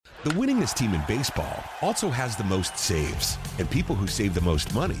The winningest team in baseball also has the most saves, and people who save the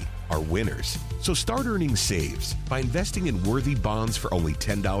most money are winners. So start earning saves by investing in worthy bonds for only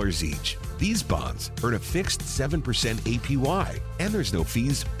 $10 each. These bonds earn a fixed 7% APY, and there's no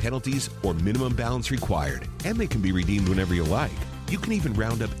fees, penalties, or minimum balance required, and they can be redeemed whenever you like. You can even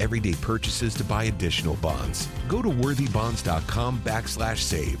round up everyday purchases to buy additional bonds. Go to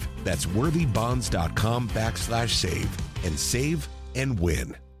worthybonds.com/save. That's worthybonds.com/save and save and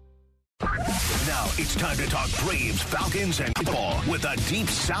win. Now it's time to talk Braves, Falcons, and football with a Deep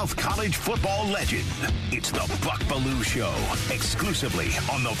South College football legend. It's the Buck Belue Show, exclusively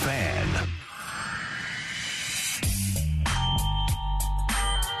on The Fan.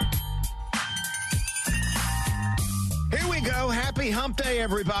 Here we go. Happy Hump Day,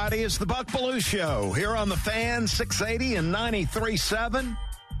 everybody. It's the Buck Belue Show here on The Fan, 680 and 93.7.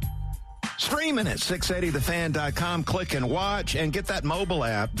 Streaming at 680thefan.com. Click and watch and get that mobile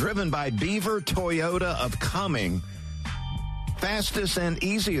app driven by Beaver Toyota of Cumming. Fastest and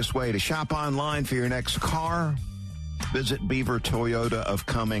easiest way to shop online for your next car. Visit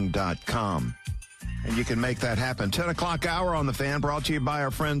beavertoyotaofcumming.com. And you can make that happen. 10 o'clock hour on The Fan, brought to you by our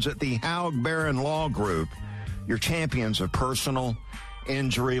friends at the Haug Barron Law Group, your champions of personal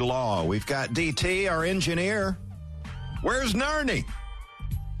injury law. We've got DT, our engineer. Where's Nerney?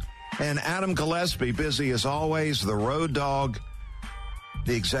 And Adam Gillespie, busy as always, the road dog,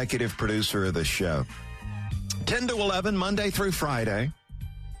 the executive producer of the show. 10 to 11, Monday through Friday.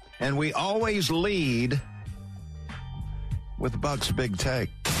 And we always lead with Buck's Big Take.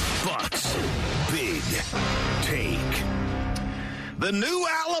 Buck's Big Take. The new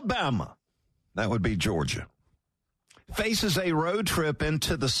Alabama, that would be Georgia, faces a road trip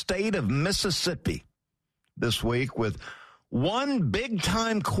into the state of Mississippi this week with one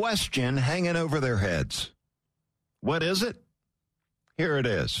big-time question hanging over their heads. What is it? Here it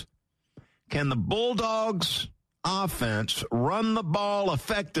is. Can the Bulldogs' offense run the ball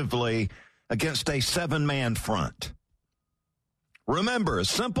effectively against a seven-man front? Remember, a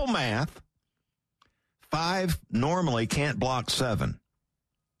simple math, 5 normally can't block 7.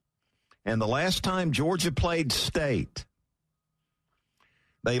 And the last time Georgia played State,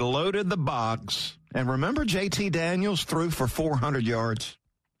 they loaded the box. And remember, J.T. Daniels threw for 400 yards?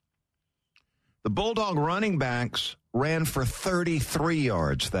 The Bulldog running backs ran for 33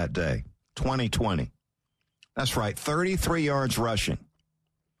 yards that day, 2020. That's right, 33 yards rushing.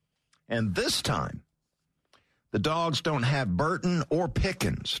 And this time, the Dogs don't have Burton or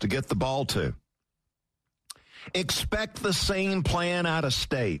Pickens to get the ball to. Expect the same plan out of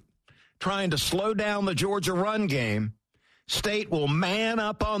State. Trying to slow down the Georgia run game, State will man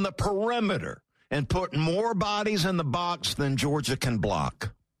up on the perimeter and put more bodies in the box than Georgia can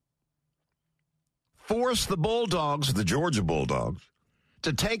block. Force the Bulldogs, the Georgia Bulldogs,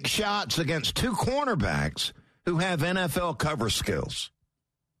 to take shots against 2 cornerbacks who have NFL cover skills.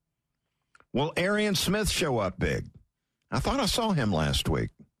 Will Arian Smith show up big? I thought I saw him last week.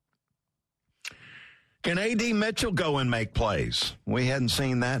 Can A.D. Mitchell go and make plays? We hadn't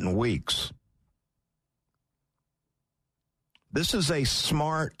seen that in weeks. This is a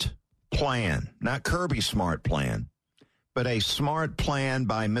smart plan, not Kirby's smart plan, but a smart plan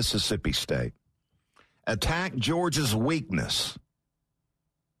by Mississippi State. Attack Georgia's weakness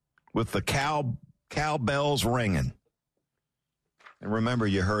with the cowbells ringing. And remember,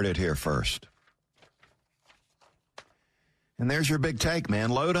 you heard it here first. And there's your big take, man.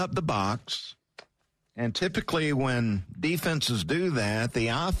 Load up the box. And typically when defenses do that, the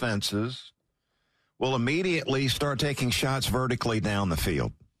offenses will immediately start taking shots vertically down the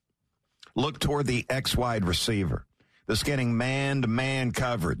field. Look toward the X-wide receiver that's getting man-to-man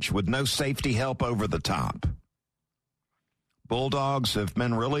coverage with no safety help over the top. Bulldogs have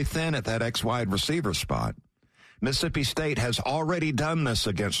been really thin at that X-wide receiver spot. Mississippi State has already done this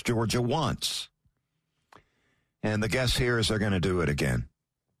against Georgia once. And the guess here is they're going to do it again.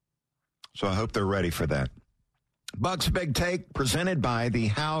 So I hope they're ready for that. Buck's Big Take presented by the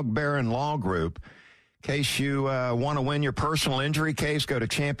Haug Barron Law Group. In case you want to win your personal injury case, go to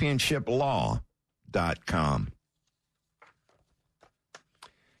championship.law.com.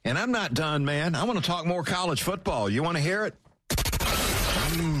 And I'm not done, man. I want to talk more college football. You want to hear it?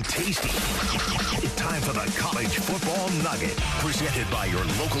 Tasty. Time for the College Football Nugget. Presented by your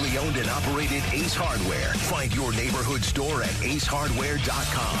locally owned and operated Ace Hardware. Find your neighborhood store at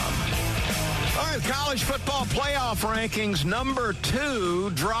acehardware.com. All right, college football playoff rankings. Number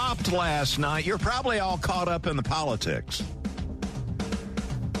 2 dropped last night. You're probably all caught up in the politics.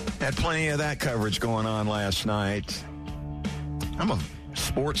 Had plenty of that coverage going on last night. I'm a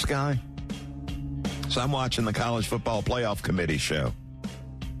sports guy, so I'm watching the College Football Playoff Committee show.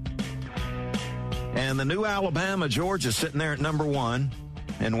 And the new Alabama, Georgia, sitting there at number 1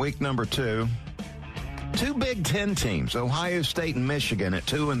 in week number 2. 2 Big Ten teams, Ohio State and Michigan at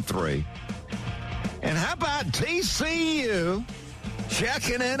 2 and 3. And how about TCU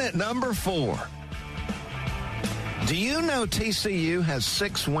checking in at number 4? Do you know TCU has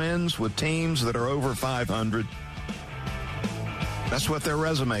 6 wins with teams that are over 500? That's what their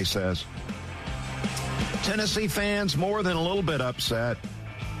resume says. Tennessee fans more than a little bit upset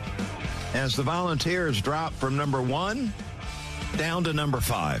as the Volunteers drop from number 1 down to number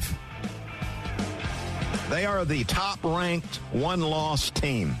 5. They are the top-ranked one-loss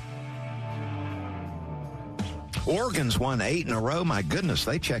team. Oregon's won 8 in a row. My goodness,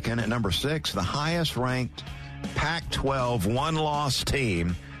 they check in at number 6, the highest-ranked Pac-12 one-loss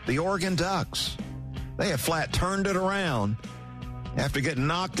team, the Oregon Ducks. They have flat turned it around after getting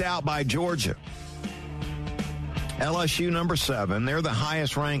knocked out by Georgia. LSU number 7, they're the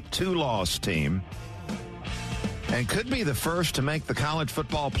highest-ranked 2-loss team and could be the first to make the college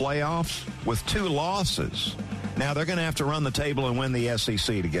football playoffs with 2 losses. Now, they're going to have to run the table and win the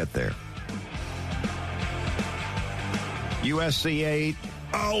SEC to get there. USC 8,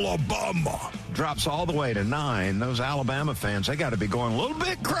 Alabama drops all the way to 9. Those Alabama fans, they got to be going a little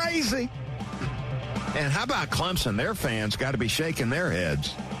bit crazy. And how about Clemson? Their fans got to be shaking their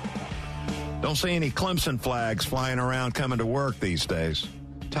heads. Don't see any Clemson flags flying around coming to work these days.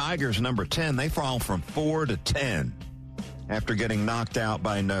 Tigers, number 10, they fall from 4 to 10 after getting knocked out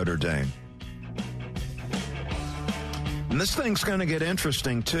by Notre Dame. And this thing's going to get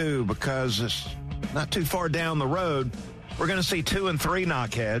interesting, too, because it's not too far down the road. We're going to see 2 and 3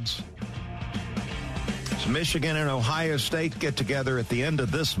 knockheads. So Michigan and Ohio State get together at the end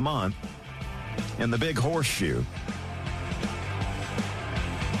of this month in the Big Horseshoe.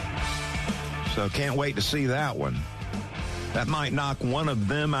 So can't wait to see that one. That might knock one of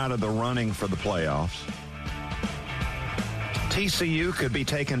them out of the running for the playoffs. TCU could be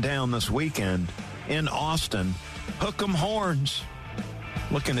taken down this weekend in Austin. Hook 'em Horns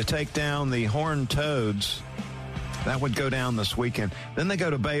looking to take down the Horned Toads. That would go down this weekend. Then they go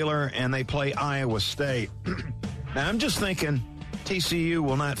to Baylor and they play Iowa State. Now, I'm just thinking TCU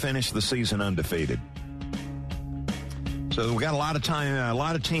will not finish the season undefeated. So we've got a lot of time, a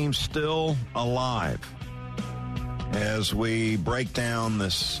lot of teams still alive as we break down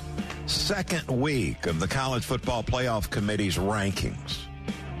this second week of the College Football Playoff Committee's rankings.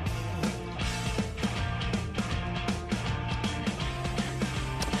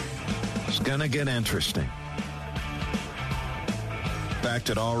 It's going to get interesting. In fact,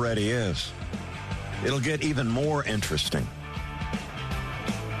 it already is. It'll get even more interesting.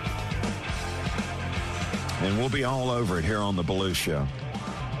 And we'll be all over it here on the Belue Show.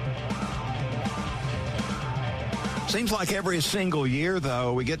 Seems like every single year,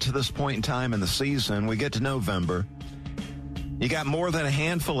 though, we get to this point in time in the season, we get to November, you got more than a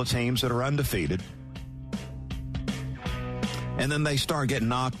handful of teams that are undefeated. And then they start getting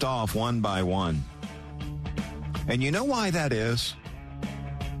knocked off one by one. And you know why that is?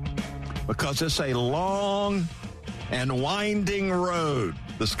 Because it's a long and winding road,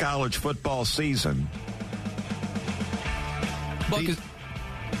 this college football season. Buck,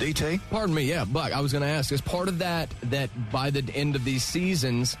 DT? Pardon me, yeah, Buck. I was going to ask, is part of that by the end of these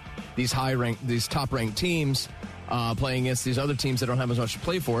seasons, these top-ranked teams playing against these other teams that don't have as much to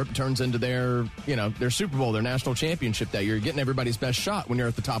play for, it turns into their Super Bowl, their national championship that year. You're getting everybody's best shot when you're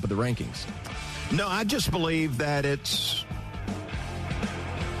at the top of the rankings. No, I just believe that it's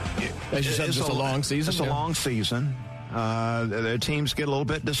as you said, just a long season. It's a long season. The teams get a little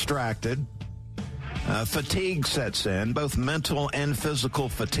bit distracted. Fatigue sets in, both mental and physical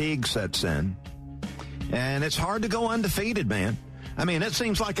fatigue sets in. And it's hard to go undefeated, man. I mean, it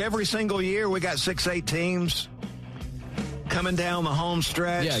seems like every single year we got 6-8 teams coming down the home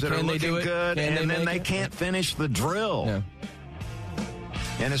stretch that are looking good, and then they can't finish the drill. Yeah.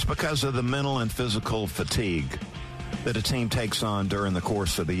 And it's because of the mental and physical fatigue that a team takes on during the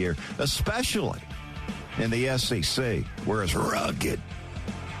course of the year, especially in the SEC, where it's rugged.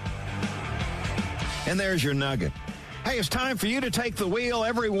 And there's your nugget. Hey, it's time for you to take the wheel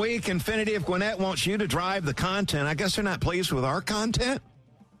every week. Infinity of Gwinnett wants you to drive the content. I guess they're not pleased with our content.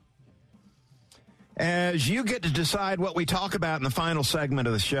 As you get to decide what we talk about in the final segment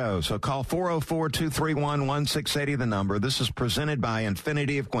of the show. So call 404-231-1680, the number. This is presented by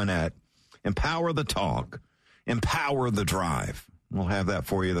Infinity of Gwinnett. Empower the talk. Empower the drive. We'll have that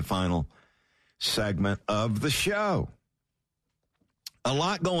for you, the final segment of the show. A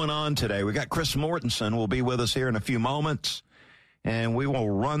lot going on today. We got Chris Mortensen will be with us here in a few moments, and we will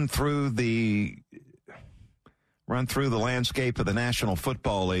run through the run through the landscape of the National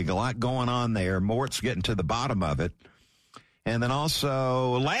Football League. A lot going on there. Mort's getting to the bottom of it. And then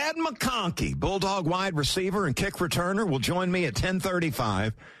also Ladd McConkey, Bulldog wide receiver and kick returner, will join me at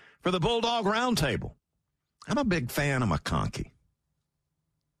 10:35 for the Bulldog Roundtable. I'm a big fan of McConkey.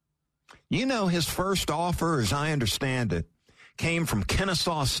 You know, his first offer, as I understand it, came from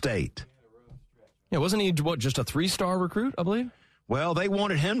Kennesaw State. Yeah, wasn't he, just a 3-star recruit, I believe? Well, they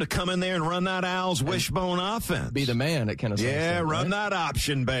wanted him to come in there and run that Owls wishbone offense. Be the man at Kennesaw State. Yeah, run right? that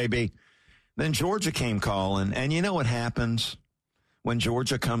option, baby. Then Georgia came calling, and you know what happens when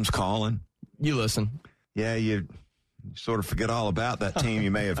Georgia comes calling? You listen. Yeah, you sort of forget all about that team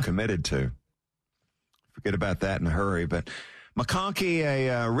you may have committed to. Forget about that in a hurry. But McConkey,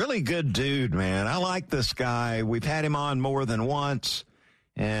 a really good dude, man. I like this guy. We've had him on more than once,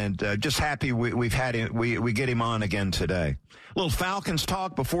 and just happy we've had him. We get him on again today. A little Falcons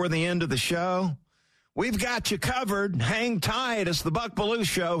talk before the end of the show. We've got you covered. Hang tight. It's the Buck Belue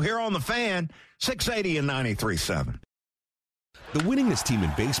Show here on The Fan, 680 and 93.7. The winningest team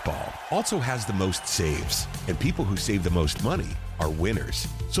in baseball also has the most saves, and people who save the most money are winners.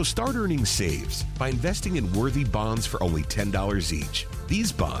 So start earning saves by investing in worthy bonds for only $10 each.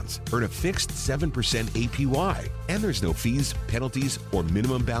 These bonds earn a fixed 7% APY, and there's no fees, penalties, or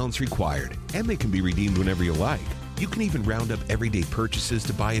minimum balance required, and they can be redeemed whenever you like. You can even round up everyday purchases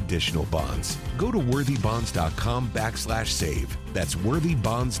to buy additional bonds. Go to worthybonds.com/save. That's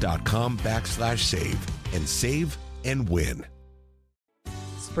worthybonds.com/save and save and win.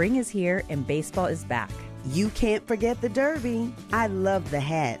 Spring is here and baseball is back. You can't forget the Derby. I love the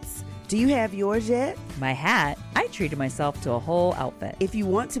hats. Do you have yours yet? My hat? I treated myself to a whole outfit. If you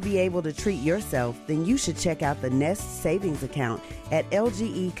want to be able to treat yourself, then you should check out the Nest Savings Account at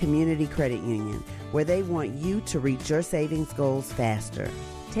LGE Community Credit Union, where they want you to reach your savings goals faster.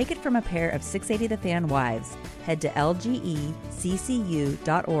 Take it from a pair of 680 The Fan wives. Head to lgeccu.org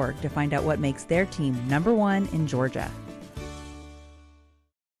to find out what makes their team #1 in Georgia.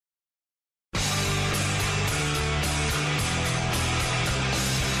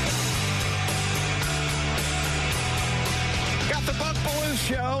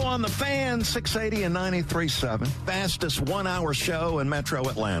 Show on The Fan, 680 and 93.7. Fastest 1-hour show in Metro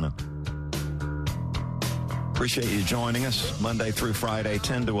Atlanta. Appreciate you joining us Monday through Friday,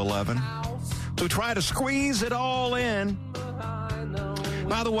 10 to 11. So we try to squeeze it all in.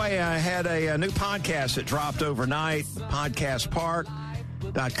 By the way, I had a new podcast that dropped overnight,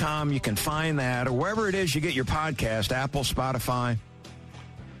 podcastpark.com. You can find that, or wherever it is you get your podcast, Apple, Spotify.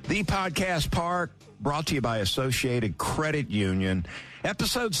 The Podcast Park, brought to you by Associated Credit Union.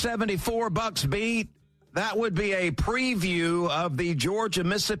 Episode 74, Bucks Beat. That would be a preview of the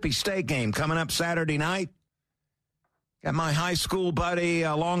Georgia-Mississippi State game coming up Saturday night. Got my high school buddy,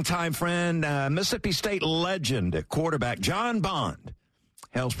 a longtime friend, Mississippi State legend at quarterback, John Bond,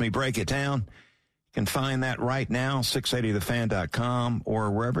 helps me break it down. You can find that right now, 680thefan.com,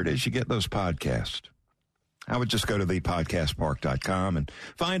 or wherever it is you get those podcasts. I would just go to thepodcastpark.com and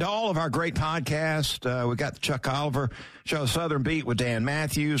find all of our great podcasts. We got the Chuck Oliver Show, Southern Beat with Dan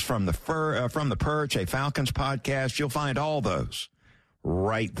Matthews, from the Perch, a Falcons podcast. You'll find all those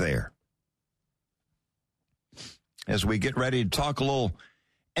right there. As we get ready to talk a little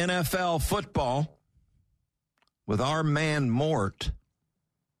NFL football with our man Mort.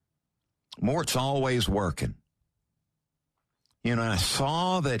 Mort's always working. You know, I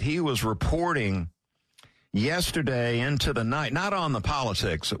saw that he was reporting yesterday into the night, not on the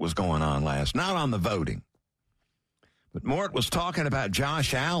politics that was going on not on the voting. But Mort was talking about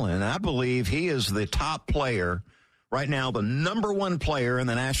Josh Allen. I believe he is the top player right now, the #1 player in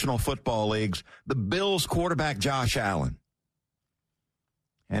the National Football Leagues, the Bills quarterback Josh Allen.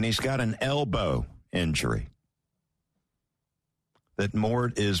 And he's got an elbow injury that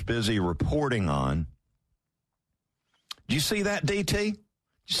Mort is busy reporting on. Do you see that, DT?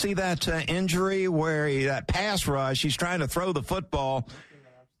 You see that injury where that pass rush, he's trying to throw the football,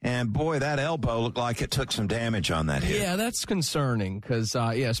 and boy, that elbow looked like it took some damage on that hit. Yeah, that's concerning because,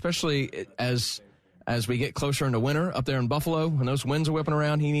 especially as we get closer into winter up there in Buffalo, when those winds are whipping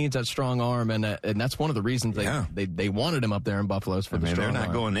around, he needs that strong arm, and that's one of the reasons they wanted him up there in Buffalo for the strong arm. They're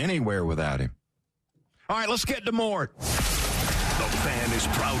not going anywhere without him. All right, let's get to Mort. The Fan is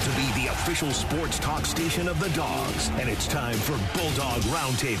proud to be the official sports talk station of the Dogs, and it's time for Bulldog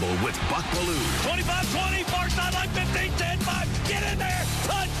Roundtable with Buck Belue. 25-20, far sideline, 15, 10-5, get in there,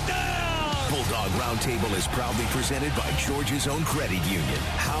 touchdown! Bulldog Dog Roundtable is proudly presented by Georgia's own credit union,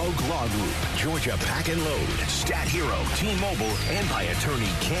 Haug Law Group, Georgia Pack and Load, Stat Hero, T-Mobile, and by attorney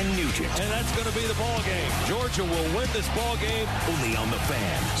Ken Nugent. And that's going to be the ball game. Georgia will win this ball game. Only on The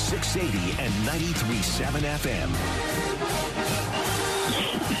Fan, 680 and 93.7 FM.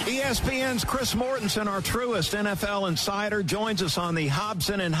 ESPN's Chris Mortensen, our truest NFL insider, joins us on the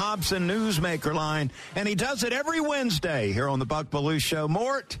Hobson and Hobson Newsmaker line, and he does it every Wednesday here on the Buck Belue Show.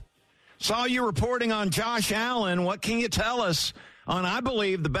 Mort, saw you reporting on Josh Allen. What can you tell us on, I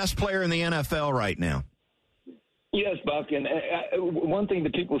believe, the best player in the NFL right now? Yes, Buck, and one thing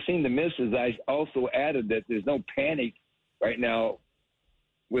that people seem to miss is I also added that there's no panic right now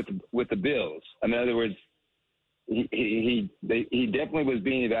with the Bills. In other words, he definitely was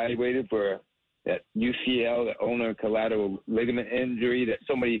being evaluated for that UCL, the ulnar collateral ligament injury that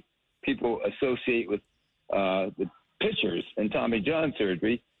so many people associate with the pitchers and Tommy John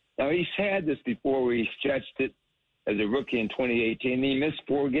surgery. Now, he's had this before where he stretched it as a rookie in 2018, and he missed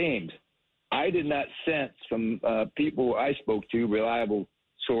 4 games. I did not sense from people I spoke to, reliable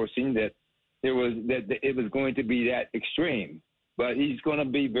sourcing, that it was going to be that extreme. But he's going to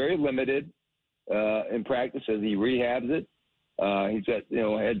be very limited in practice as he rehabs it. He's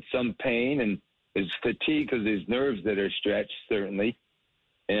got, had some pain and is fatigue because his nerves that are stretched, certainly.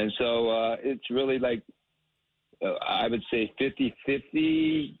 And so it's really like, I would say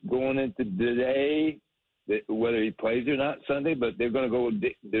 50-50 going into today, whether he plays or not Sunday, but they're doing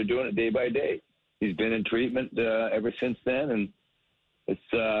it day by day. He's been in treatment ever since then. And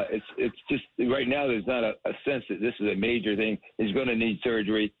it's just right now there's not a sense that this is a major thing. He's going to need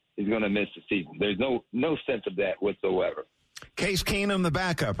surgery. He's going to miss the season. There's no sense of that whatsoever. Case Keenum, the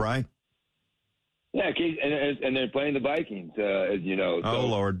backup, right? Yeah, and they're playing the Vikings, as you know. Oh,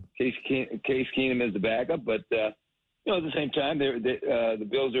 Lord. Case Keenum is the backup, but, at the same time, the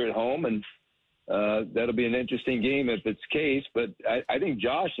Bills are at home, and that'll be an interesting game if it's Case. But I think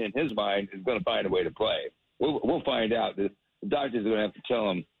Josh, in his mind, is going to find a way to play. We'll find out. The doctors are going to have to tell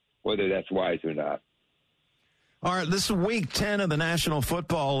him whether that's wise or not. All right, this is week 10 of the National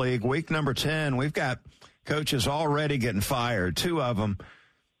Football League, week number 10. We've got coaches already getting fired. 2 of them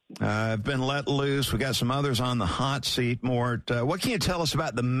have been let loose. We got some others on the hot seat. Mort, what can you tell us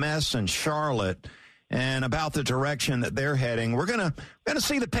about the mess in Charlotte and about the direction that they're heading? We're gonna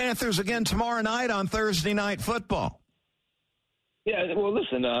see the Panthers again tomorrow night on Thursday Night Football. Yeah, well,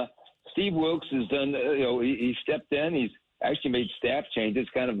 listen, Steve Wilkes has done. He stepped in. He's actually made staff changes,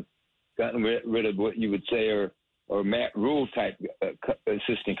 kind of gotten rid of what you would say are Matt Rule type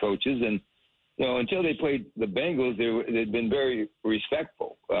assistant coaches, and until they played the Bengals, they'd been very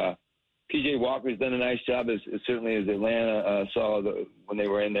respectful. P.J. Walker's done a nice job, certainly as Atlanta saw when they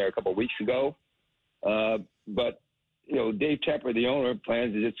were in there a couple of weeks ago. But Dave Tepper, the owner,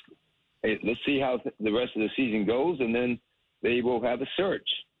 plans to just let's see how the rest of the season goes, and then they will have a search.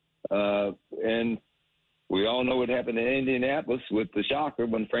 And we all know what happened in Indianapolis with the shocker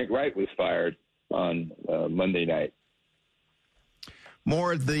when Frank Wright was fired on Monday night.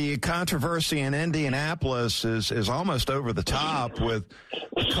 More, the controversy in Indianapolis is almost over the top with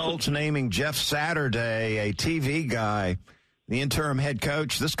the Colts naming Jeff Saturday, a TV guy, the interim head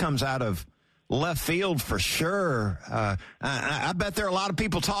coach. This comes out of left field for sure. I bet there are a lot of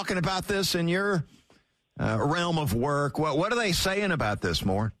people talking about this in your realm of work. What are they saying about this,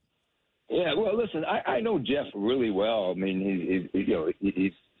 More? Yeah, well, listen, I know Jeff really well. I mean,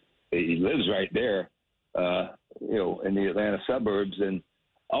 he lives right there, in the Atlanta suburbs. And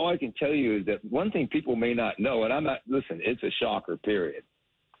all I can tell you is that one thing people may not know, and it's a shocker, period,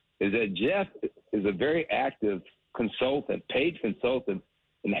 is that Jeff is a very active consultant, paid consultant,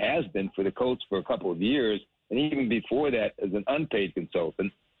 and has been for the Colts for a couple of years, and even before that as an unpaid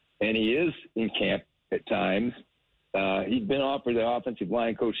consultant. And he is in camp at times. He'd been offered the offensive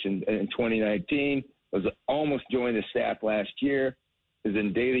line coach in 2019, was almost joined the staff last year, is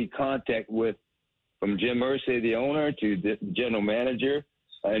in daily contact with, from Jim Irsay, the owner, to the general manager,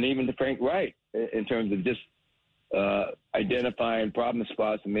 and even to Frank Wright in terms of just identifying problem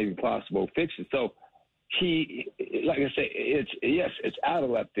spots and maybe possible fixes. So he, like I say, it's out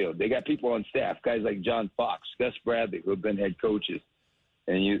of left field. They got people on staff, guys like John Fox, Gus Bradley, who have been head coaches,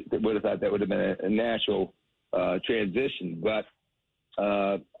 and you would have thought that would have been a natural transition. But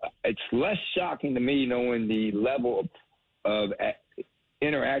it's less shocking to me knowing the level of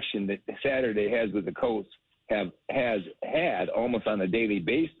interaction that Saturday has with the Colts has had almost on a daily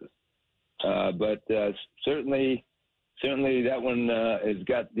basis. But certainly that one has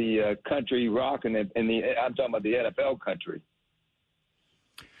got the country rocking, and I'm talking about the NFL country.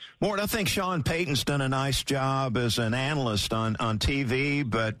 Mort, I think Sean Payton's done a nice job as an analyst on TV,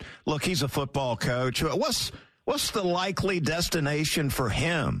 but look, he's a football coach. What's the likely destination for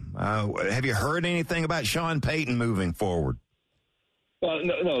him? Have you heard anything about Sean Payton moving forward? Well,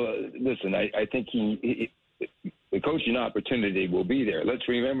 no. Listen, I think the coaching opportunity will be there. Let's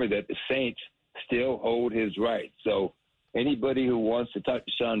remember that the Saints still hold his rights. So anybody who wants to talk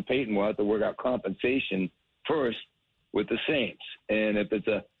to Sean Payton will have to work out compensation first with the Saints. And if it's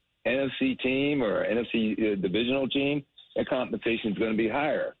a NFC team or NFC divisional team, that compensation is going to be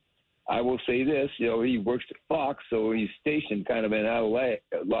higher. I will say this, he works at Fox, so he's stationed kind of in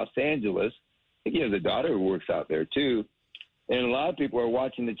Los Angeles. I think he has a daughter who works out there too. And a lot of people are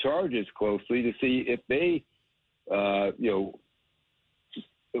watching the Chargers closely to see if they,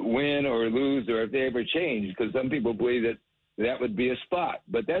 win or lose or if they ever change, because some people believe that would be a spot.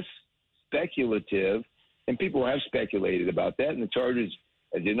 But that's speculative, and people have speculated about that. And the Chargers,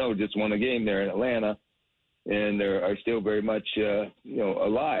 as you know, just won a game there in Atlanta, and they are still very much,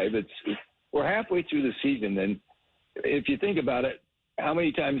 alive. We're halfway through the season, and if you think about it, how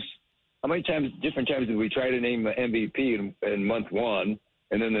many different times did we try to name an MVP in month one,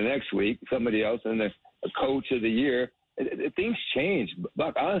 and then the next week somebody else, and then a coach of the year? Things change,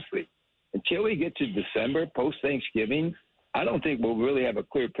 Buck. Honestly, until we get to December, post-Thanksgiving, I don't think we'll really have a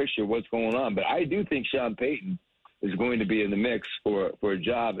clear picture of what's going on. But I do think Sean Payton is going to be in the mix for a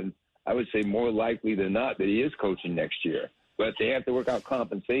job, and I would say more likely than not that he is coaching next year. But they have to work out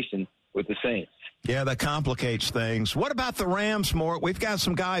compensation with the Saints. Yeah, that complicates things. What about the Rams, Mort? We've got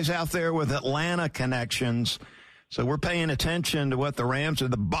some guys out there with Atlanta connections, so we're paying attention to what the Rams are.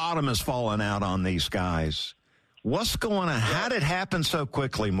 The bottom is falling out on these guys. What's going on? How did it happen so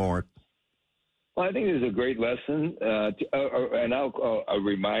quickly, Mort? Well, I think it's a great lesson, and a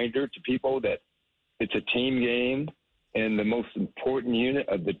reminder to people that it's a team game, and the most important unit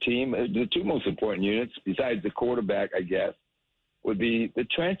of the team, the two most important units, besides the quarterback, I guess, would be the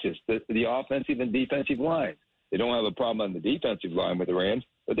trenches, the offensive and defensive line. They don't have a problem on the defensive line with the Rams,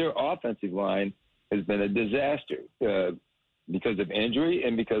 but their offensive line has been a disaster because of injury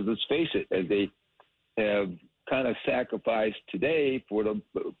and because, let's face it, as they have kind of sacrificed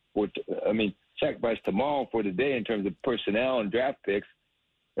sacrificed tomorrow for today in terms of personnel and draft picks.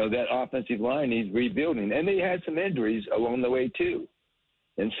 That offensive line needs rebuilding. And they had some injuries along the way, too.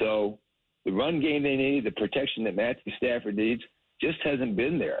 And so the run game they need, the protection that Matthew Stafford needs, just hasn't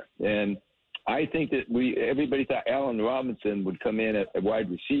been there. And I think that everybody thought Allen Robinson would come in at wide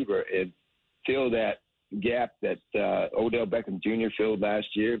receiver and fill that gap that Odell Beckham Jr. filled last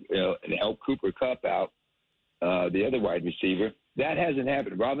year and help Cooper Kupp out, the other wide receiver. That hasn't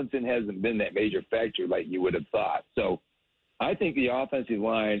happened. Robinson hasn't been that major factor like you would have thought. So I think the offensive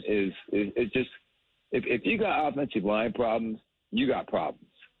line is just if you got offensive line problems, you got problems.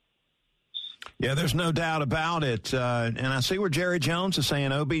 Yeah, there's no doubt about it. And I see where Jerry Jones is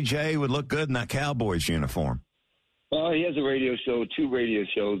saying OBJ would look good in that Cowboys uniform. Well, he has a radio show, 2 radio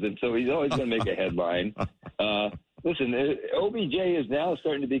shows, and so he's always going to make a headline. Listen, OBJ is now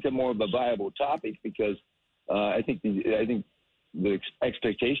starting to become more of a viable topic because I think the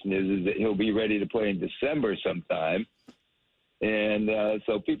expectation is that he'll be ready to play in December sometime. And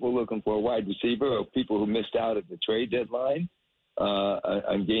so people looking for a wide receiver or people who missed out at the trade deadline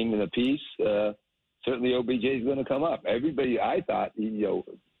on gaining a piece, certainly OBJ is going to come up. Everybody, I thought, the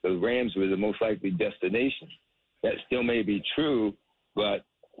Rams were the most likely destination. That still may be true, but,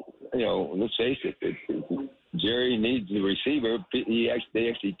 let's face it, Jerry needs the receiver. They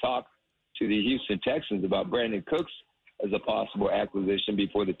actually talked to the Houston Texans about Brandon Cooks as a possible acquisition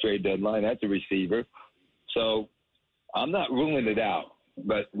before the trade deadline. That's a receiver. So I'm not ruling it out,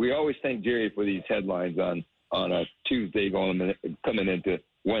 but we always thank Jerry for these headlines on a Tuesday coming into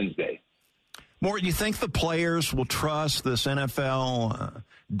Wednesday. Mort, you think the players will trust this NFL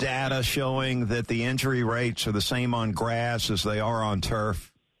data showing that the injury rates are the same on grass as they are on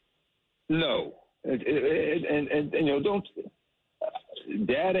turf? No. Don't.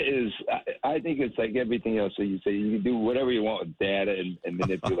 Data is, I think it's like everything else. So you say you can do whatever you want with data and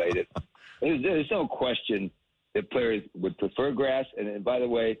manipulate it. There's no question that players would prefer grass. And by the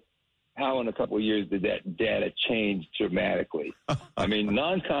way, how in a couple of years did that data change dramatically? I mean,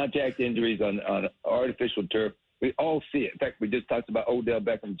 non-contact injuries on artificial turf, we all see it. In fact, we just talked about Odell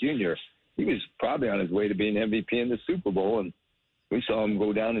Beckham Jr. He was probably on his way to being MVP in the Super Bowl, and we saw him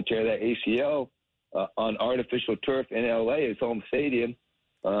go down and tear that ACL on artificial turf in L.A., his home stadium.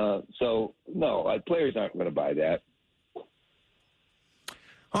 So, no, players aren't going to buy that.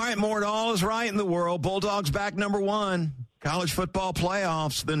 All right, Mort, all is right in the world. Bulldogs back #1. College football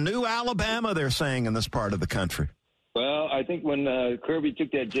playoffs. The new Alabama, they're saying, in this part of the country. Well, I think when Kirby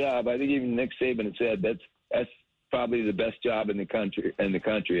took that job, I think even Nick Saban had said that's probably the best job in the country.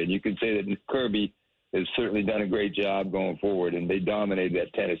 And you can say that Kirby has certainly done a great job going forward, and they dominated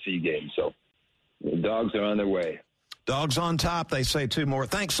that Tennessee game. So the Dogs are on their way. Dogs on top, they say 2 more.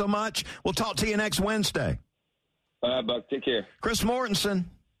 Thanks so much. We'll talk to you next Wednesday. Buck, take care. Chris Mortensen,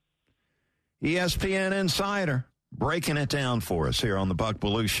 ESPN Insider, breaking it down for us here on the Buck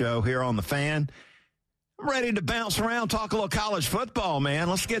Belue Show, here on The Fan. I'm ready to bounce around, talk a little college football, man.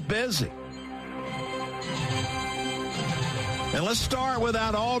 Let's get busy. And let's start with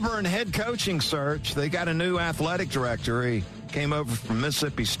that Auburn head coaching search. They got a new athletic director. He came over from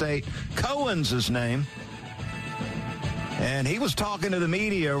Mississippi State. Cohen's his name. And he was talking to the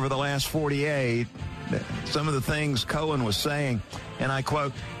media over the last 48. Some of the things Cohen was saying, and I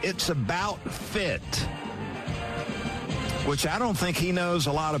quote, "It's about fit," which I don't think he knows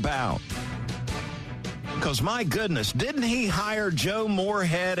a lot about. Because, my goodness, didn't he hire Joe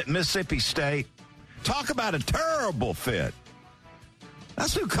Moorhead at Mississippi State? Talk about a terrible fit.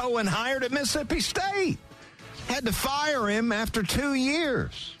 That's who Cohen hired at Mississippi State. Had to fire him after 2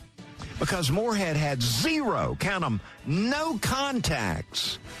 years because Moorhead had 0, count them, no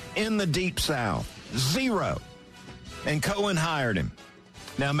contacts in the Deep South. 0. And Cohen hired him.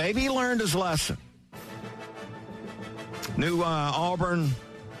 Now, maybe he learned his lesson. New Auburn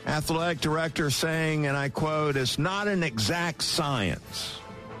athletic director saying, and I quote, "It's not an exact science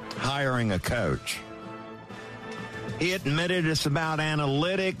hiring a coach." He admitted it's about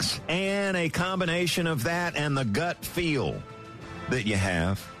analytics and a combination of that and the gut feel that you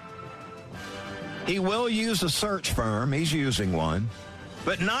have. He will use a search firm. He's using one,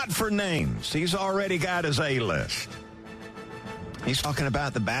 but not for names. He's already got his A-list. He's talking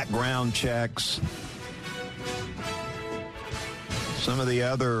about the background checks, some of the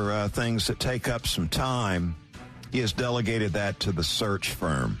other things that take up some time. He has delegated that to the search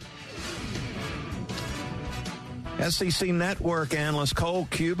firm. SEC Network analyst Cole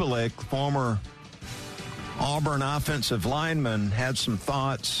Kubelik, former Auburn offensive lineman, had some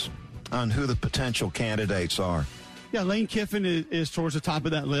thoughts on who the potential candidates are. Yeah, Lane Kiffin is towards the top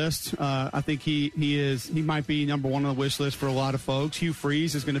of that list. I think he might be number 1 on the wish list for a lot of folks. Hugh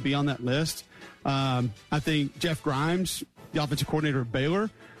Freeze is going to be on that list. I think Jeff Grimes, the offensive coordinator of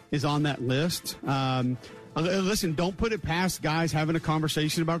Baylor, is on that list. Listen, don't put it past guys having a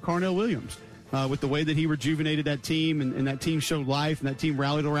conversation about Carnell Williams. With the way that he rejuvenated that team and that team showed life and that team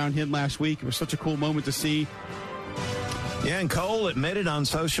rallied around him last week. It was such a cool moment to see. Yeah, and Cole admitted on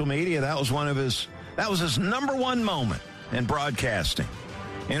social media that was his number 1 moment in broadcasting,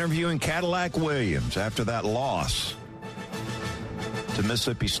 interviewing Cadillac Williams after that loss to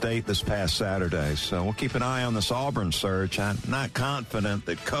Mississippi State this past Saturday. So we'll keep an eye on this Auburn search. I'm not confident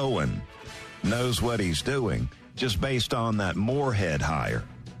that Cohen knows what he's doing, just based on that Moorhead hire.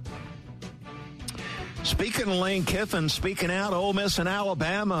 Speaking of Lane Kiffin, speaking out, Ole Miss and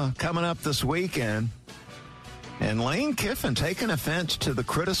Alabama coming up this weekend. And Lane Kiffin taking offense to the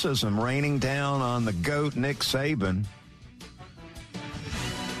criticism raining down on the GOAT, Nick Saban.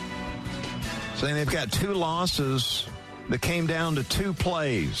 Saying they've got 2 losses that came down to 2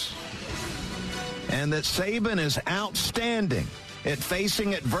 plays. And that Saban is outstanding at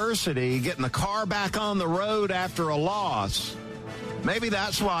facing adversity, getting the car back on the road after a loss. Maybe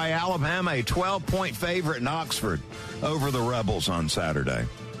that's why Alabama, a 12-point favorite in Oxford over the Rebels on Saturday.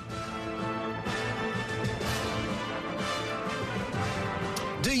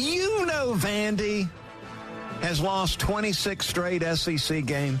 Do you know Vandy has lost 26 straight SEC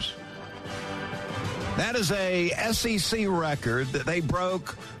games? That is a SEC record that they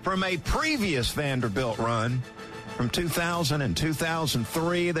broke from a previous Vanderbilt run from 2000 and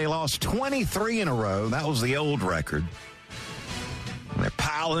 2003. They lost 23 in a row. That was the old record. They're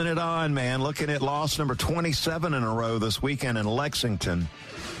piling it on, man. Looking at loss number 27 in a row this weekend in Lexington,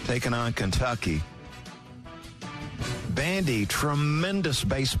 taking on Kentucky. Vandy, tremendous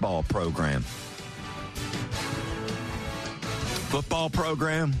baseball program. Football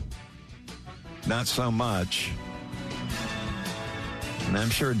program, not so much. And I'm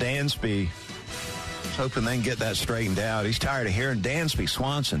sure Dansby is hoping they can get that straightened out. He's tired of hearing Dansby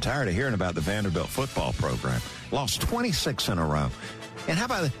Swanson, tired of hearing about the Vanderbilt football program. Lost 26 in a row. And how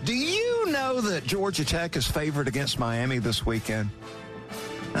about, do you know that Georgia Tech is favored against Miami this weekend?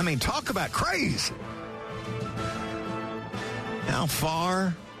 I mean, talk about crazy. How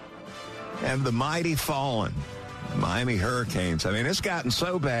far have the mighty fallen? Miami Hurricanes. I mean, it's gotten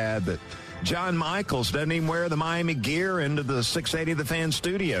so bad that John Michaels doesn't even wear the Miami gear into the 680 The Fan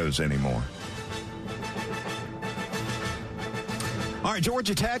studios anymore. All right,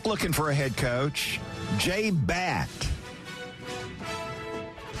 Georgia Tech looking for a head coach. Jay Batt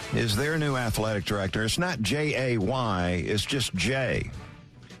is their new athletic director. It's not J-A-Y, it's just J.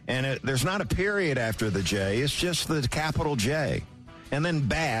 And there's not a period after the J, it's just the capital J. And then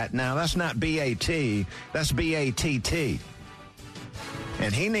Bat, now that's not B-A-T, that's B-A-T-T.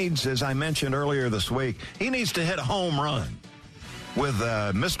 And he needs, as I mentioned earlier this week, he needs to hit a home run. With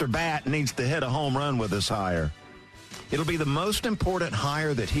Mr. Bat needs to hit a home run with this hire. It'll be the most important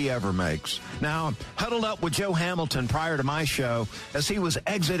hire that he ever makes. Now, huddled up with Joe Hamilton prior to my show as he was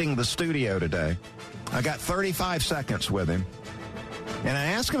exiting the studio today. I got 35 seconds with him. And I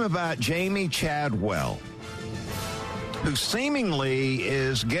asked him about Jamey Chadwell, who seemingly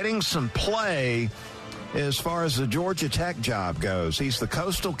is getting some play as far as the Georgia Tech job goes. He's the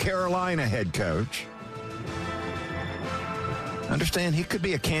Coastal Carolina head coach. Understand he could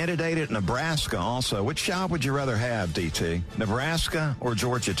be a candidate at Nebraska also. Which job would you rather have, DT? Nebraska or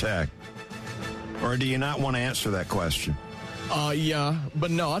Georgia Tech? Or do you not want to answer that question? Yeah,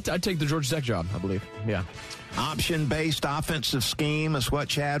 but no, I'd take the Georgia Tech job, I believe. Yeah. Option-based offensive scheme is what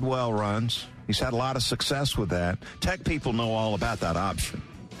Chadwell runs. He's had a lot of success with that. Tech people know all about that option.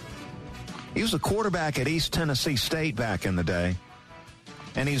 He was a quarterback at East Tennessee State back in the day,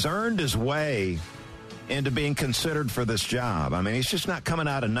 and he's earned his way into being considered for this job. I mean, he's just not coming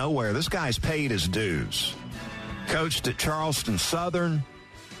out of nowhere. This guy's paid his dues. Coached at Charleston Southern,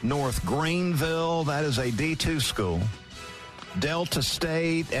 North Greenville, that is a D2 school, Delta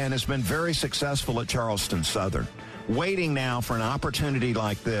State, and has been very successful at Charleston Southern. Waiting now for an opportunity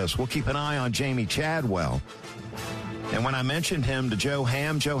like this. We'll keep an eye on Jamey Chadwell. And when I mentioned him to Joe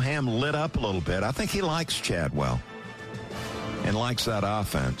Ham lit up a little bit. I think he likes Chadwell and likes that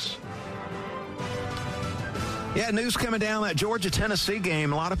offense. Yeah, news coming down that Georgia-Tennessee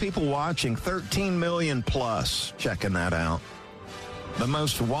game. A lot of people watching, 13 million plus checking that out. The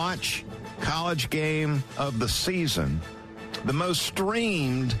most watched college game of the season. The most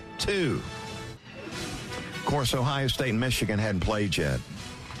streamed, too. Of course, Ohio State and Michigan hadn't played yet.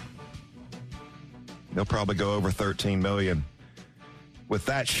 They'll probably go over 13 million with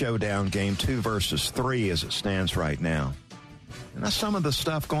that showdown game, 2 versus 3 as it stands right now. And that's some of the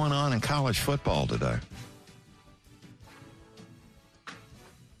stuff going on in college football today.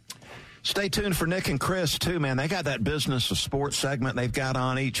 Stay tuned for Nick and Chris, too, man. They got that Business of Sports segment they've got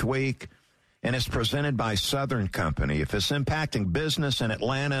on each week, and it's presented by Southern Company. If it's impacting business in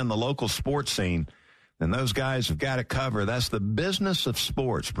Atlanta and the local sports scene, then those guys have got it covered. That's the Business of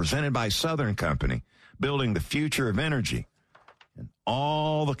Sports, presented by Southern Company, building the future of energy in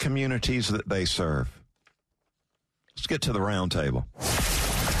all the communities that they serve. Let's get to the roundtable.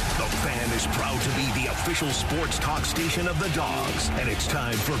 The Fan is proud to be the official sports talk station of the Dogs, and it's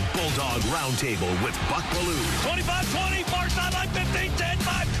time for Bulldog Roundtable with Buck Belue. 25-20, far sideline, 15, 10,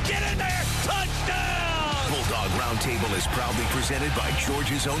 5, get in there, touchdown! Bulldog Roundtable is proudly presented by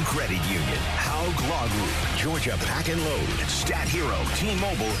Georgia's own credit union, Haug Law Group, Georgia Pack and Load, Stat Hero,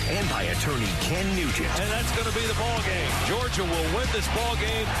 T-Mobile, and by attorney Ken Nugent. And that's going to be the ball game. Georgia will win this ball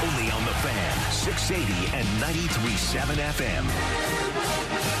game. Only on the Fan, 680 and 93.7 FM.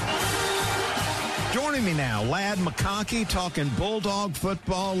 Joining me now, Ladd McConkey, talking Bulldog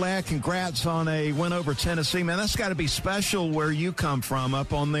football. Ladd, congrats on a win over Tennessee. Man, that's got to be special where you come from,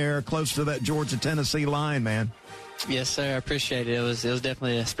 up on there close to that Georgia-Tennessee line, man. Yes, sir. I appreciate it. It was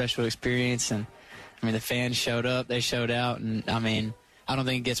definitely a special experience. And, I mean, the fans showed up. They showed out. And, I mean, I don't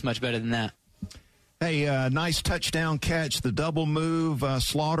think it gets much better than that. Hey, nice touchdown catch, the double move.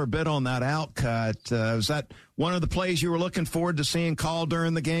 Slaughter bit on that out cut. Was that one of the plays you were looking forward to seeing called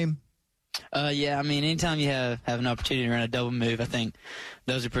during the game? Yeah, I mean, anytime you have an opportunity to run a double move, I think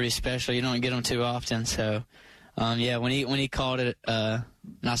those are pretty special. You don't get them too often. So, yeah, when he called it, and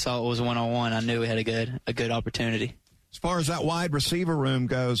I saw it was one-on-one, I knew we had a good opportunity. As far as that wide receiver room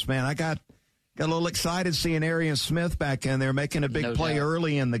goes, man, I got a little excited seeing Arian Smith back in there making a big play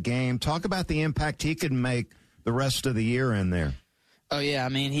early in the game. Talk about the impact he could make the rest of the year in there. Oh, yeah, I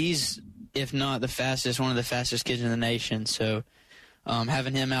mean, he's, if not the fastest, one of the fastest kids in the nation. So,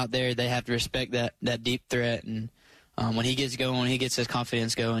 having him out there, they have to respect that deep threat. And when he gets going, he gets his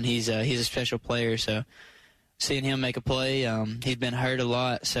confidence going. He's a special player. So seeing him make a play, he's been hurt a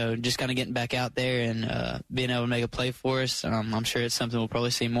lot. So just kind of getting back out there and being able to make a play for us, I'm sure it's something we'll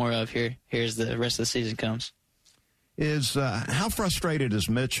probably see more of here as the rest of the season comes. How frustrated is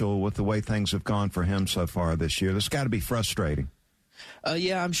Mitchell with the way things have gone for him so far this year? That's got to be frustrating.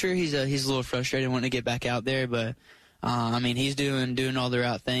 Yeah, I'm sure he's a little frustrated wanting to get back out there, but. I mean, he's doing all the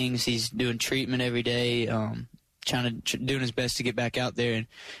right things. He's doing treatment every day, doing his best to get back out there.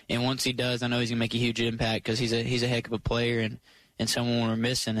 And once he does, I know he's gonna make a huge impact because he's a heck of a player and someone we're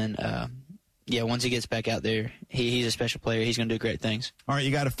missing. And once he gets back out there, he's a special player. He's going to do great things. All right,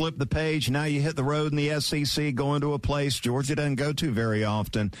 you got to flip the page. Now you hit the road in the SEC, going to a place Georgia doesn't go to very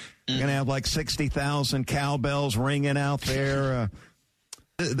often. You're going to have like 60,000 cowbells ringing out there.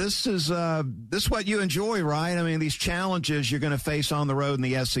 This is what you enjoy, right? I mean, these challenges you're going to face on the road in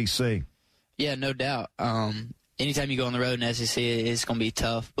the SEC. Yeah, no doubt. Anytime you go on the road in the SEC, it's going to be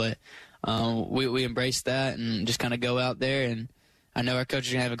tough, but we embrace that and just kind of go out there, and I know our coach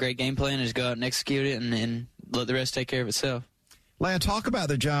is going to have a great game plan and just go out and execute it and let the rest take care of itself. Lad, talk about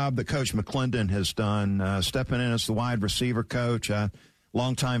the job that Coach McClendon has done, stepping in as the wide receiver coach, a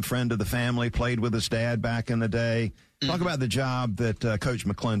longtime friend of the family, played with his dad back in the day. Talk about the job that Coach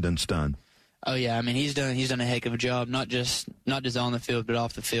McClendon's done. Oh, yeah. I mean, he's done a heck of a job, not just on the field, but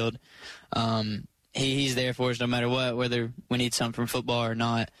off the field. He's there for us no matter what, whether we need something from football or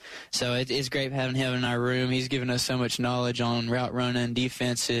not. So it's great having him in our room. He's given us so much knowledge on route running,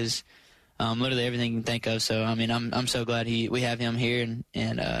 defenses, literally everything you can think of. So, I mean, I'm so glad we have him here,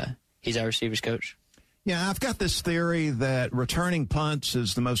 and he's our receivers coach. Yeah, I've got this theory that returning punts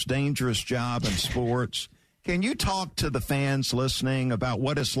is the most dangerous job in sports. Can you talk to the fans listening about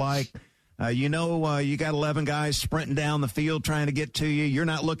what it's like? You got 11 guys sprinting down the field trying to get to you. You're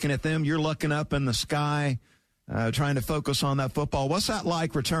not looking at them. You're looking up in the sky, trying to focus on that football. What's that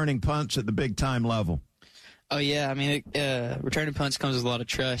like, returning punts at the big-time level? Oh, yeah. I mean, returning punts comes with a lot of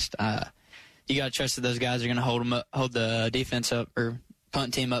trust. You got to trust that those guys are going to hold the defense up or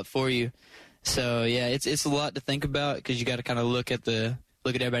punt team up for you. So, yeah, it's a lot to think about because you got to kind of look at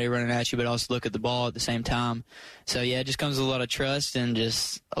everybody running at you, but also look at the ball at the same time. So, yeah, it just comes with a lot of trust and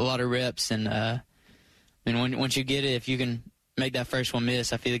just a lot of reps. And once you get it, if you can make that first one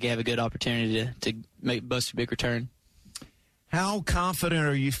miss, I feel like you have a good opportunity to bust a big return. How confident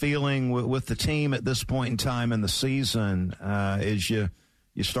are you feeling with the team at this point in time in the season as you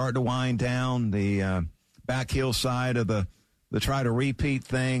start to wind down the back heel side of the try to repeat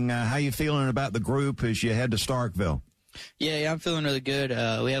thing? How you feeling about the group as you head to Starkville? Yeah, I'm feeling really good.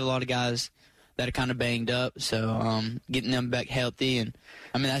 We have a lot of guys that are kind of banged up, so getting them back healthy, and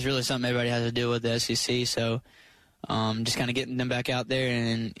I mean that's really something everybody has to deal with the SEC. So just kind of getting them back out there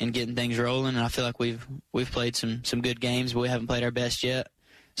and getting things rolling. And I feel like we've played some good games, but we haven't played our best yet.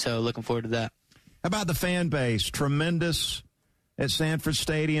 So looking forward to that. How about the fan base? Tremendous at Sanford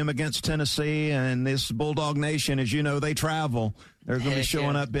Stadium against Tennessee, and this Bulldog Nation, as you know, they travel. They're going to be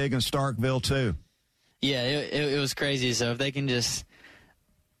showing up big in Starkville too. Yeah, it was crazy. So if they can just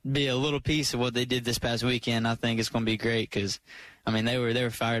be a little piece of what they did this past weekend, I think it's going to be great. Because I mean, they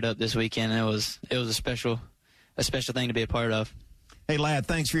were fired up this weekend. And it was a special thing to be a part of. Hey, Lad,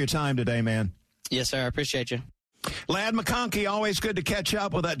 thanks for your time today, man. Yes, sir. I appreciate you. Lad McConkey, always good to catch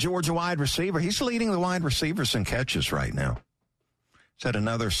up with that Georgia wide receiver. He's leading the wide receivers in catches right now. He's had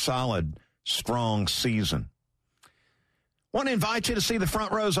another solid, strong season. Want to invite you to see the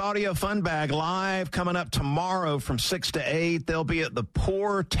Front Row's Audio Fun Bag live coming up tomorrow from 6 to 8. They'll be at the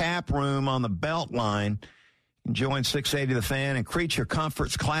Pour Tap Room on the Beltline. You can join 680 The Fan and Creature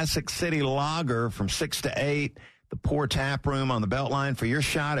Comforts Classic City Lager from 6 to 8. The Pour Tap Room on the Beltline for your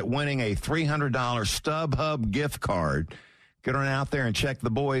shot at winning a $300 StubHub gift card. Get on out there and check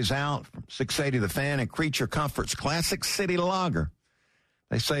the boys out from 680 The Fan and Creature Comforts Classic City Lager.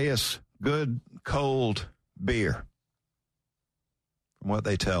 They say it's good, cold beer. From what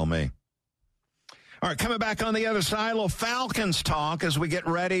they tell me. All right, coming back on the other side, a little Falcons talk as we get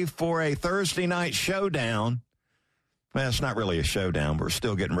ready for a Thursday night showdown. Well, it's not really a showdown, but we're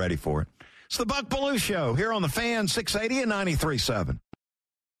still getting ready for it. It's the Buck Belue Show here on the Fan, 680 and 93.7.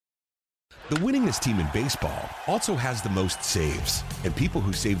 The winningest team in baseball also has the most saves, and people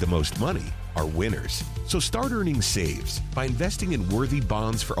who save the most money are winners. So start earning saves by investing in worthy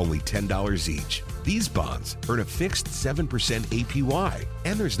bonds for only $10 each. These bonds earn a fixed 7% APY,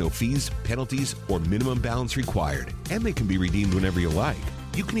 and there's no fees, penalties, or minimum balance required, and they can be redeemed whenever you like.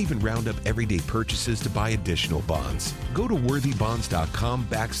 You can even round up everyday purchases to buy additional bonds. Go to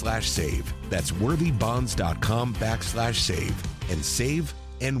worthybonds.com/save. That's worthybonds.com/save and save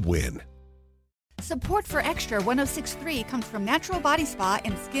and win. Support for Extra 106.3 comes from Natural Body Spa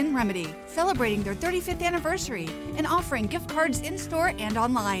and Skin Remedy, celebrating their 35th anniversary and offering gift cards in-store and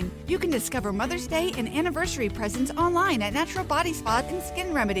online. You can discover Mother's Day and anniversary presents online at Natural Body Spa and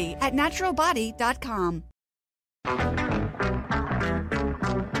Skin Remedy at naturalbody.com. It's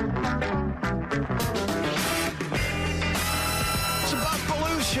a Buck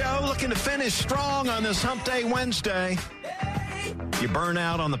Belue Show, looking to finish strong on this Hump Day Wednesday. You burn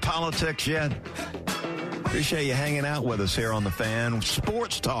out on the politics yet? Appreciate you hanging out with us here on The Fan.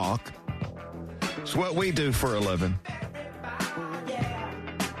 Sports talk. It's what we do for a living.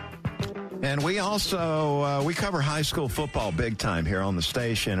 And And we also, we cover high school football big time here on the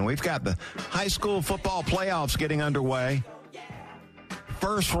station. We've got the high school football playoffs getting underway.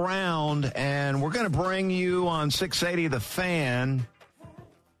 First round, and we're going to bring you on 680 The Fan,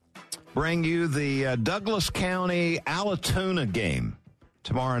 bring you the Douglas County Allatoona game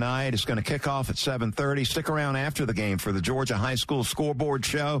tomorrow night. It's going to kick off at 7:30. Stick around after the game for the Georgia High School Scoreboard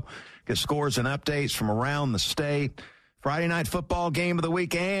Show. Get scores and updates from around the state. Friday night football game of the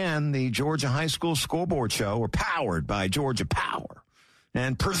week and the Georgia High School Scoreboard Show are powered by Georgia Power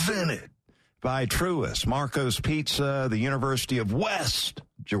and presented by Truist, Marco's Pizza, the University of West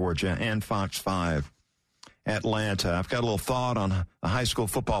Georgia, and Fox 5 Atlanta. I've got a little thought on the high school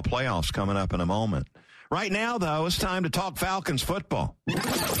football playoffs coming up in a moment. Right now, though, it's time to talk Falcons football. The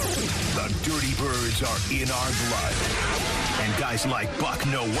Dirty Birds are in our blood. And guys like Buck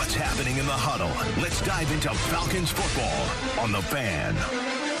know what's happening in the huddle. Let's dive into Falcons football on The Fan.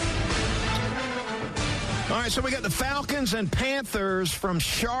 All right, so we got the Falcons and Panthers from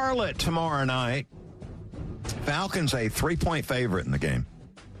Charlotte tomorrow night. Falcons a 3-point favorite in the game.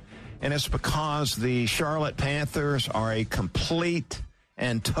 And it's because the Charlotte Panthers are a complete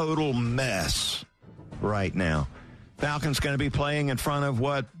and total mess right now. Falcons going to be playing in front of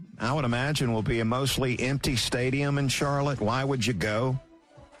what I would imagine will be a mostly empty stadium in Charlotte. Why would you go?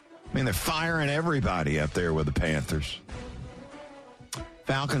 I mean, they're firing everybody up there with the Panthers.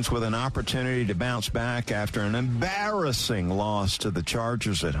 Falcons with an opportunity to bounce back after an embarrassing loss to the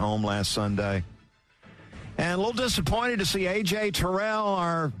Chargers at home last Sunday. And a little disappointed to see A.J. Terrell,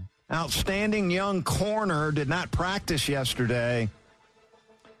 our outstanding young corner, did not practice yesterday,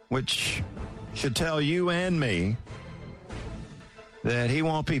 which should tell you and me that he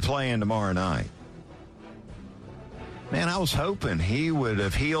won't be playing tomorrow night. Man, I was hoping he would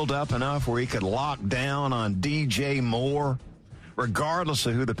have healed up enough where he could lock down on DJ Moore, regardless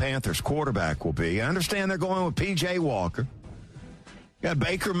of who the Panthers quarterback will be. I understand they're going with P.J. Walker. Got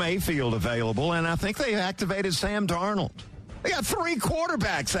Baker Mayfield available, and I think they activated Sam Darnold. They got 3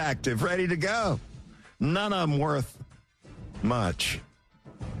 quarterbacks active, ready to go. None of them worth much.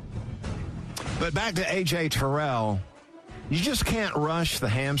 But back to A.J. Terrell. You just can't rush the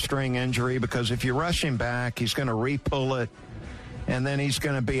hamstring injury because if you rush him back, he's going to re-pull it, and then he's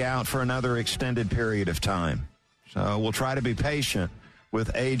going to be out for another extended period of time. So we'll try to be patient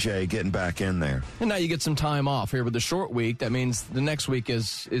with A.J. getting back in there. And now you get some time off here with the short week. That means the next week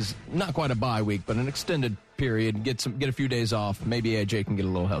is not quite a bye week, but an extended period. Get a few days off. Maybe A.J. can get a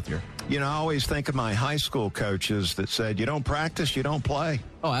little healthier. You know, I always think of my high school coaches that said, you don't practice, you don't play.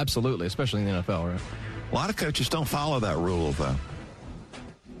 Oh, absolutely, especially in the NFL, right? A lot of coaches don't follow that rule, though.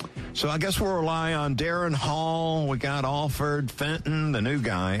 So I guess we'll rely on Darren Hall. We got Alford, Fenton, the new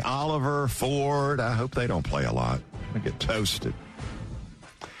guy, Oliver, Ford. I hope they don't play a lot. They get toasted.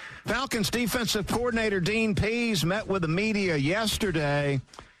 Falcons defensive coordinator Dean Pease met with the media yesterday.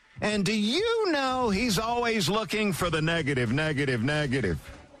 And do you know he's always looking for the negative?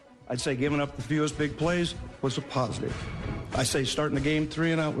 I'd say giving up the fewest big plays was a positive. I say starting the game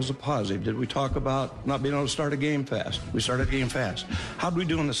 3 and out was a positive. Did we talk about not being able to start a game fast? We started the game fast. How did we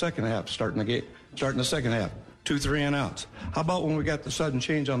do in the second half, starting the second half? 2 3 and outs. How about when we got the sudden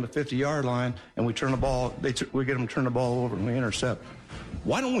change on the 50-yard line and we turn the ball, we get them to turn the ball over and we intercept?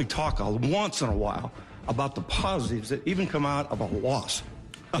 Why don't we talk once in a while about the positives that even come out of a loss?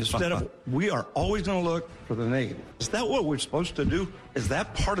 Instead of, we are always going to look for the negative. Is that what we're supposed to do? Is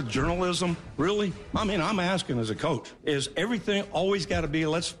that part of journalism? Really? I mean, I'm asking as a coach, is everything always got to be,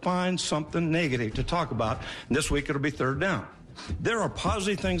 let's find something negative to talk about? And this week it'll be third down. There are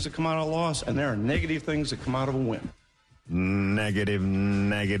positive things that come out of a loss, and there are negative things that come out of a win. Negative.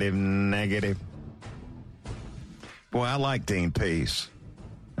 Boy, I like Dean Pease.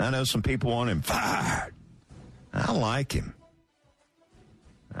 I know some people want him fired. I like him.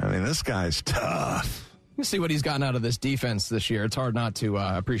 I mean, this guy's tough. You see what he's gotten out of this defense this year. It's hard not to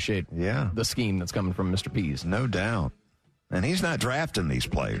appreciate the scheme that's coming from Mr. Pease. No doubt. And he's not drafting these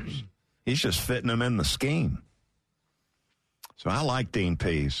players. He's just fitting them in the scheme. So I like Dean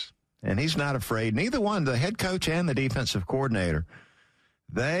Pease. And he's not afraid. Neither one, the head coach and the defensive coordinator,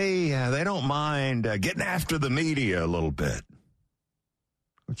 they don't mind getting after the media a little bit,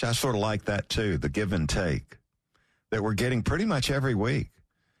 which I sort of like that too, the give and take that we're getting pretty much every week.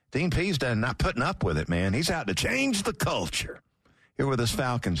 Dean Pease not putting up with it, man. He's out to change the culture here with his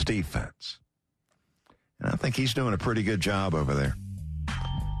Falcons defense. And I think he's doing a pretty good job over there.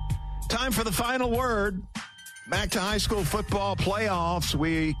 Time for the final word. Back to high school football playoffs.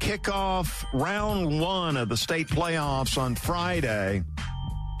 We kick off round 1 of the state playoffs on Friday.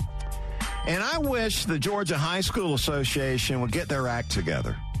 And I wish the Georgia High School Association would get their act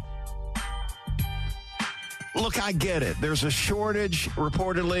together. Look, I get it. There's a shortage,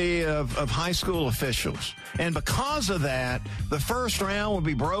 reportedly, of high school officials. And because of that, the first round will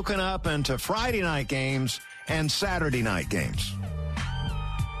be broken up into Friday night games and Saturday night games.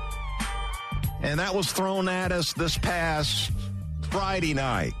 And that was thrown at us this past Friday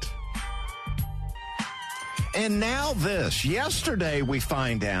night. And now this. Yesterday, we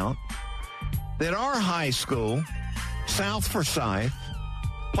find out that our high school, South Forsyth,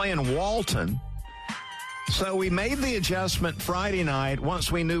 playing Walton. So we made the adjustment Friday night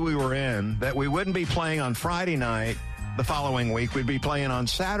once we knew we were in, that we wouldn't be playing on Friday night the following week. We'd be playing on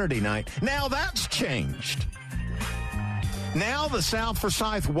Saturday night. Now that's changed. Now the South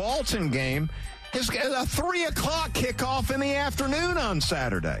Forsyth Walton game is a 3 o'clock kickoff in the afternoon on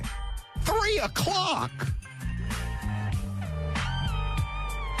Saturday. 3 o'clock.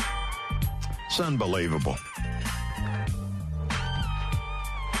 It's unbelievable.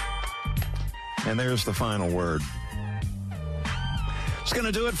 And there's the final word. It's going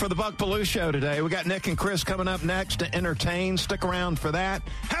to do it for the Buck Belue Show today. We got Nick and Chris coming up next to entertain. Stick around for that.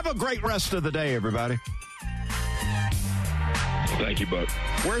 Have a great rest of the day, everybody. Thank you, Buck.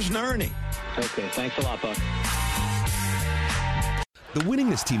 Where's Nerney? Okay, thanks a lot, Buck. The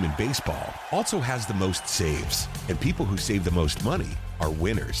winningest team in baseball also has the most saves, and people who save the most money are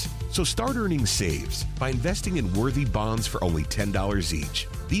winners. So start earning saves by investing in worthy bonds for only $10 each.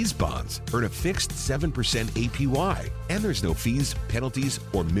 These bonds earn a fixed 7% APY, and there's no fees, penalties,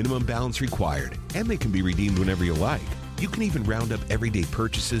 or minimum balance required, and they can be redeemed whenever you like. You can even round up everyday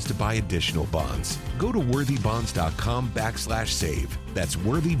purchases to buy additional bonds. Go to worthybonds.com/save. That's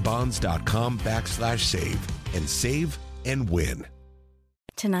worthybonds.com/save and save and win.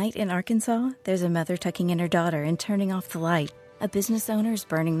 Tonight in Arkansas, there's a mother tucking in her daughter and turning off the light. A business owner is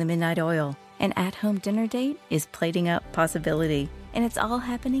burning the midnight oil. An at-home dinner date is plating up possibility. And it's all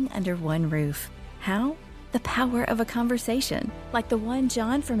happening under one roof. How? The power of a conversation, like the one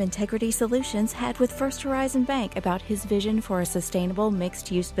John from Integrity Solutions had with First Horizon Bank about his vision for a sustainable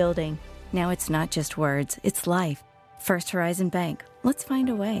mixed-use building. Now it's not just words, it's life. First Horizon Bank. Let's find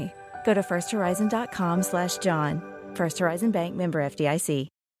a way. Go to firsthorizon.com/John. First Horizon Bank, member FDIC.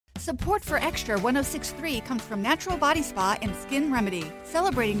 Support for Extra 106.3 comes from Natural Body Spa and Skin Remedy,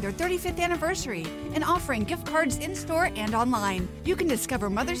 celebrating their 35th anniversary and offering gift cards in-store and online. You can discover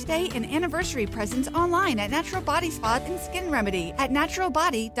Mother's Day and anniversary presents online at Natural Body Spa and Skin Remedy at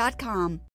naturalbody.com.